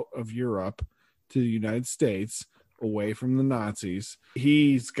get out of Europe to the United States, away from the Nazis.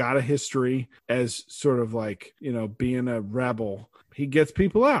 He's got a history as sort of like, being a rebel. He gets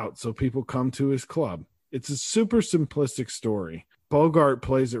people out, so people come to his club. It's a super simplistic story. Bogart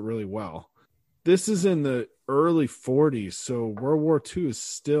plays it really well. This is in the early 40s, so World War II is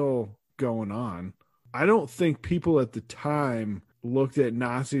still going on. I don't think people at the time looked at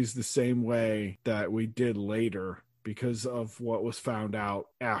Nazis the same way that we did later because of what was found out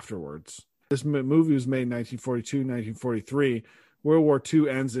afterwards. This movie was made in 1942, 1943. World War II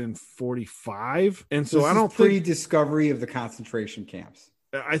ends in 45. And so I don't think pre-discovery of the concentration camps.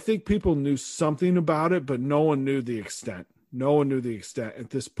 I think people knew something about it, but no one knew the extent. No one knew the extent at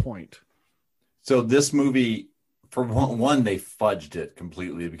this point. So this movie, for one, they fudged it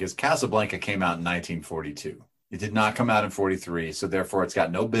completely because Casablanca came out in 1942. It did not come out in 43. So therefore it's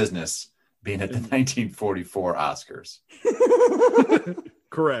got no business being at the 1944 Oscars.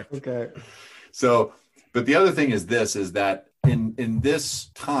 Correct. Okay. So, but the other thing is that in this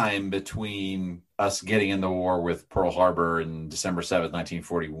time between us getting in the war with Pearl Harbor in December 7th,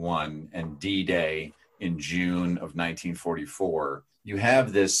 1941, and D-Day in June of 1944, you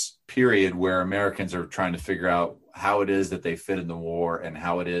have this period where Americans are trying to figure out how it is that they fit in the war and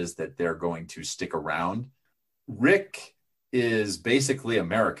how it is that they're going to stick around. Rick is basically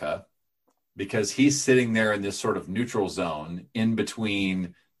America, because he's sitting there in this sort of neutral zone in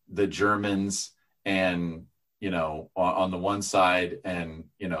between the Germans and, on the one side and,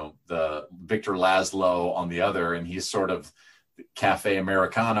 the Victor Laszlo on the other. And he's sort of Cafe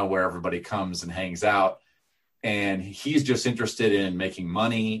Americana where everybody comes and hangs out. And he's just interested in making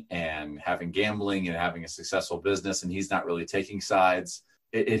money and having gambling and having a successful business. And he's not really taking sides.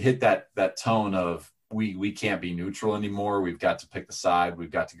 It hit that tone of, we can't be neutral anymore. We've got to pick the side.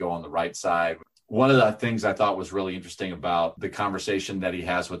 We've got to go on the right side. One of the things I thought was really interesting about the conversation that he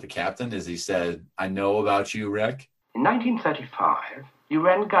has with the captain is he said, "I know about you, Rick." In 1935, you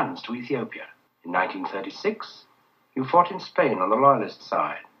ran guns to Ethiopia. In 1936, you fought in Spain on the loyalist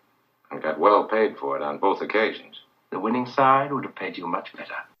side. And got well paid for it on both occasions. The winning side would have paid you much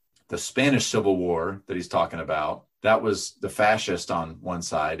better. The Spanish Civil War that he's talking about, that was the fascist on one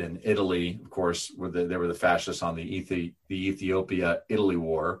side, and Italy, of course, they were the fascists on the Ethiopia-Italy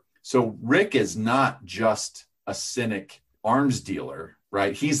war. So Rick is not just a cynic arms dealer,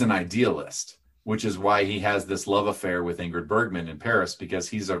 right? He's an idealist, which is why he has this love affair with Ingrid Bergman in Paris, because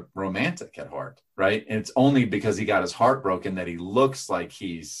he's a romantic at heart, right? And it's only because he got his heart broken that he looks like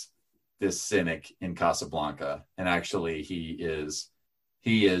he's this cynic in Casablanca. And actually he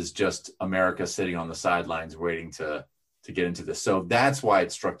is just America sitting on the sidelines waiting to get into this. So that's why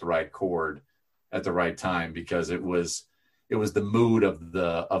it struck the right chord at the right time, because it was the mood of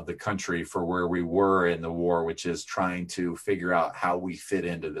the country for where we were in the war, which is trying to figure out how we fit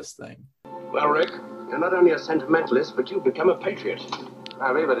into this thing. Well, Rick, you're not only a sentimentalist, but you've become a patriot.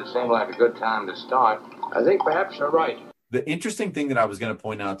 I mean, but it seemed like a good time to start. I think perhaps you're right. The interesting thing that I was going to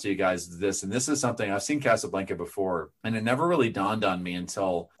point out to you guys is this, and this is something I've seen Casablanca before, and it never really dawned on me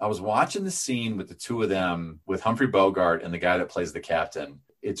until I was watching the scene with the two of them, with Humphrey Bogart and the guy that plays the captain.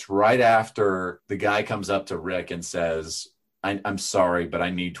 It's right after the guy comes up to Rick and says, I'm sorry, but I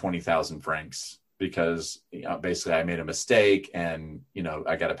need 20,000 francs because basically I made a mistake and,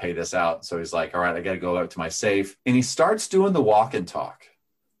 I got to pay this out. So he's like, all right, I got to go out to my safe. And he starts doing the walk and talk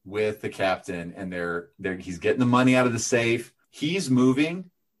with the captain, and he's getting the money out of the safe. He's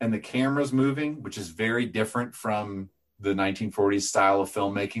moving and the camera's moving, which is very different from the 1940s style of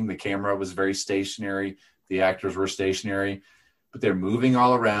filmmaking. The camera was very stationary. The actors were stationary, but they're moving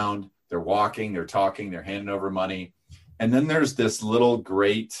all around. They're walking, they're talking, they're handing over money. And then there's this little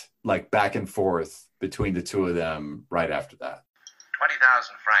great back and forth between the two of them right after that.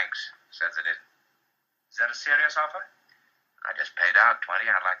 20,000 francs, says it is. Is that a serious offer? I just paid out 20.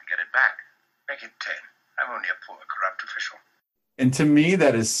 I'd like to get it back. Make it 10. I'm only a poor, corrupt official. And to me,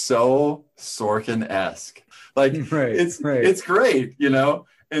 that is so Sorkin-esque. It's great,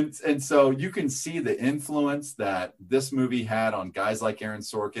 And so you can see the influence that this movie had on guys like Aaron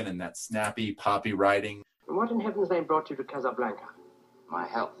Sorkin and that snappy, poppy writing. And what in heaven's name brought you to Casablanca? My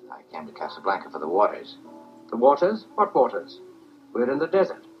health. I came to Casablanca for the waters. The waters? What waters? We're in the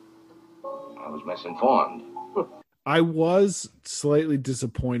desert. I was misinformed. I was slightly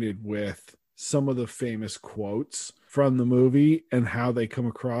disappointed with some of the famous quotes from the movie and how they come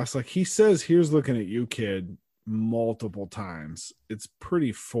across. Like he says, "Here's looking at you, kid," multiple times. It's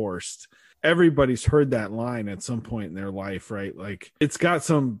pretty forced. Everybody's heard that line at some point in their life, right? Like it's got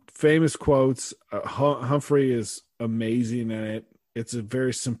some famous quotes. Humphrey is amazing in it. It's a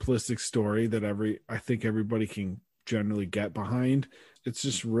very simplistic story that I think everybody can generally get behind. It's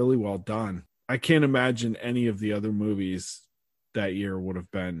just really well done. I can't imagine any of the other movies that year would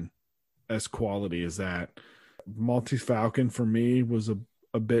have been as quality as that. Maltese Falcon for me was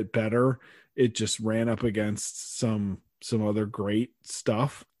a bit better. It just ran up against some other great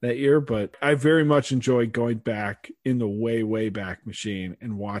stuff that year, but I very much enjoyed going back in the way back machine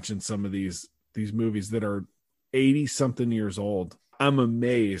and watching some of these movies that are 80 something years old. I'm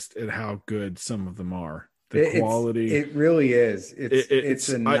amazed at how good some of them are. The quality. It really is. It's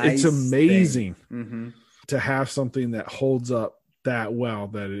amazing mm-hmm. to have something that holds up that well,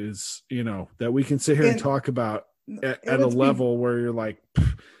 that is, that we can sit here and talk about at a level where you're like,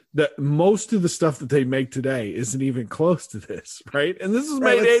 that most of the stuff that they make today isn't even close to this, right? And this was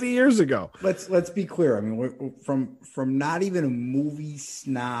made 80 years ago. Let's be clear. I mean, from not even a movie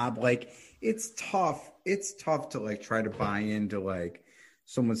snob, like it's tough. It's tough to like try to buy into like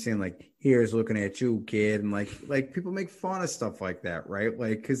someone saying like, "Here's looking at you, kid," and like people make fun of stuff like that, right?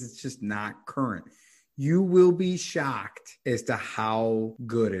 Like because it's just not current. You will be shocked as to how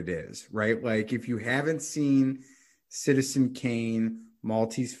good it is, right? Like if you haven't seen Citizen Kane,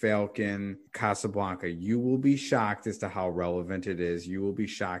 Maltese Falcon, Casablanca, you will be shocked as to how relevant it is. You will be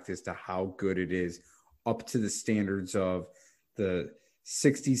shocked as to how good it is up to the standards of the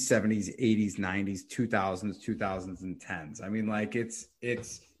 60s, 70s, 80s, 90s, 2000s, 2010s. I mean, like it's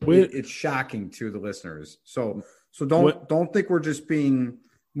shocking to the listeners. So don't think we're just being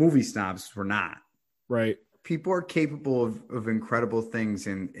movie snobs. We're not. Right. People are capable of incredible things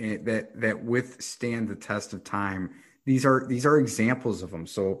and that withstand the test of time. These are examples of them.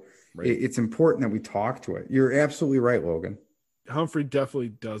 So it's important that we talk to it. You're absolutely right, Logan. Humphrey definitely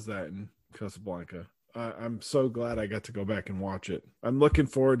does that in Casablanca. I'm so glad I got to go back and watch it. I'm looking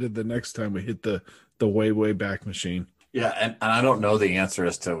forward to the next time we hit the way back machine. Yeah, and I don't know the answer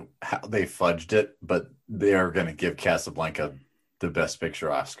as to how they fudged it, but they are going to give Casablanca the Best Picture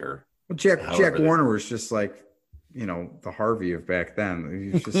Oscar. Well, Jack Warner was just like, the Harvey of back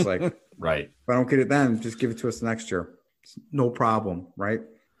then. He's just like, right. If I don't get it then, just give it to us next year. No problem, right?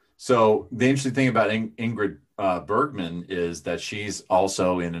 So the interesting thing about Ingrid Bergman is that she's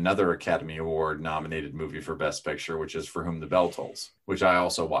also in another Academy Award nominated movie for Best Picture, which is For Whom the Bell Tolls, which I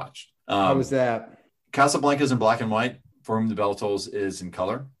also watched. How was that? Casablanca is in black and white. For Whom the Bell Tolls is in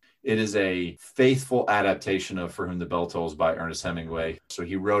color. It is a faithful adaptation of For Whom the Bell Tolls by Ernest Hemingway. So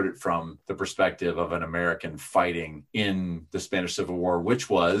he wrote it from the perspective of an American fighting in the Spanish Civil War, which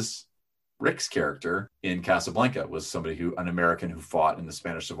was Rick's character in Casablanca, was an American who fought in the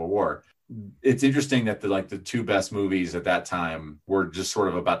Spanish Civil War. It's interesting that the two best movies at that time were just sort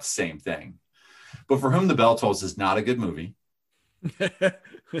of about the same thing. But For Whom the Bell Tolls is not a good movie.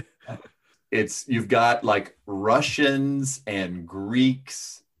 You've got like Russians and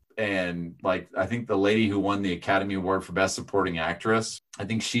Greeks and like I think the lady who won the Academy Award for Best Supporting Actress, I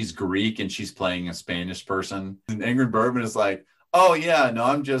think she's Greek and she's playing a Spanish person. And Ingrid Bergman is like, "Oh yeah, no,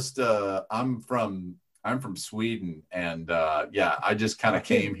 I'm just I'm from Sweden and I just kind of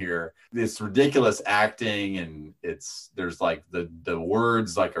came here." This ridiculous acting and there's like the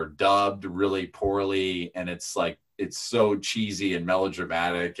words like are dubbed really poorly and it's so cheesy and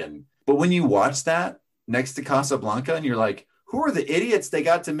melodramatic but when you watch that next to Casablanca and you're like, who are the idiots they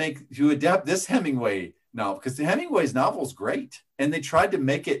got to adapt this Hemingway novel? Because the Hemingway's novel is great. And they tried to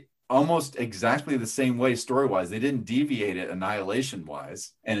make it almost exactly the same way story-wise. They didn't deviate it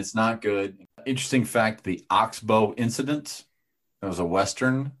annihilation-wise. And it's not good. Interesting fact, the Oxbow Incident, that was a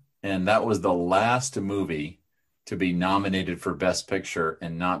Western. And that was the last movie to be nominated for Best Picture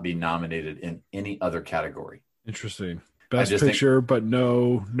and not be nominated in any other category. Interesting. Best Picture, but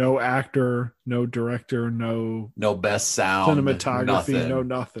no actor, no director, no best sound, cinematography,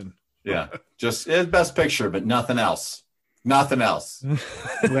 nothing. Yeah, just Best Picture, but nothing else. Nothing else.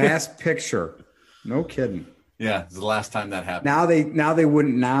 Last Picture. No kidding. Yeah, it's the last time that happened. Now they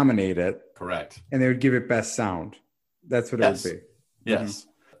wouldn't nominate it. Correct. And they would give it Best Sound. That's what it would be. Yes.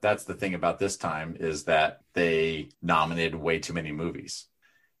 Mm-hmm. That's the thing about this time is that they nominated way too many movies.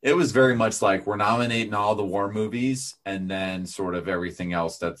 It was very much like we're nominating all the war movies and then sort of everything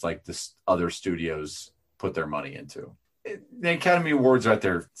else that's like this other studios put their money into. The Academy Awards are at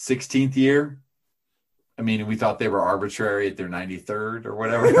their 16th year. I mean, we thought they were arbitrary at their 93rd or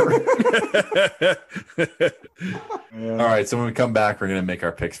whatever. Yeah. All right, so when we come back, we're going to make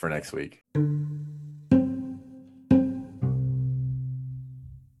our picks for next week.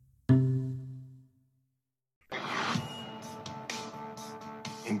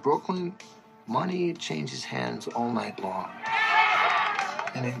 In Brooklyn, money changes hands all night long.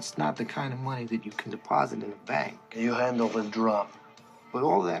 And it's not the kind of money that you can deposit in a bank. You handle the drop. But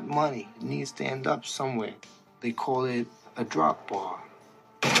all that money needs to end up somewhere. They call it a drop bar.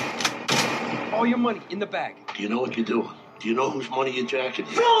 All your money in the bag. Do you know what you're doing? Do you know whose money you're jacking?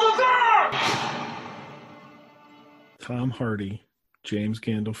 Tom Hardy, James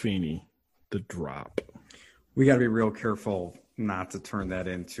Gandolfini, The Drop. We got to be real careful not to turn that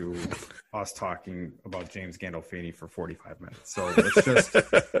into us talking about James Gandolfini for 45 minutes. So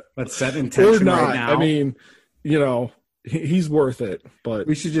let's set intention right now. I mean, you know, he's worth it, but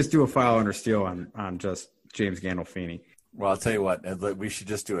we should just do a file under steel on just James Gandolfini. Well, I'll tell you what, we should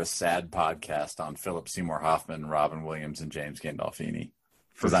just do a sad podcast on Philip Seymour Hoffman, Robin Williams, and James Gandolfini.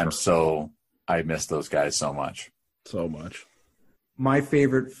 Because I miss those guys so much. So much. My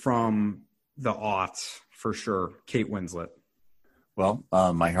favorite from the aughts, for sure, Kate Winslet. Well,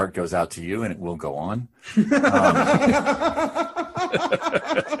 my heart goes out to you, and it will go on.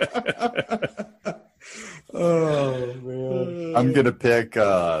 Oh, man. I'm going to pick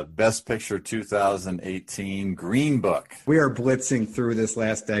Best Picture 2018, Green Book. We are blitzing through this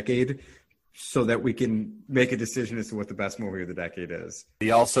last decade so that we can make a decision as to what the best movie of the decade is.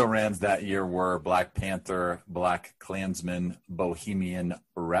 The also-rans that year were Black Panther, Black Klansman, Bohemian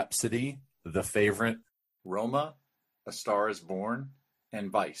Rhapsody, The Favorite, Roma, A Star is Born, and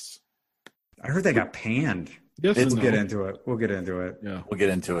Vice. I heard they got panned. Yes, we'll get into it. Yeah. We'll get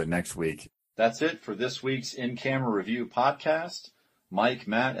into it next week. That's it for this week's In-Camera Review podcast. Mike,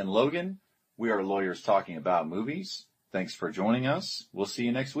 Matt, and Logan, we are lawyers talking about movies. Thanks for joining us. We'll see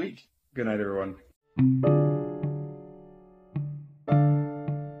you next week. Good night, everyone.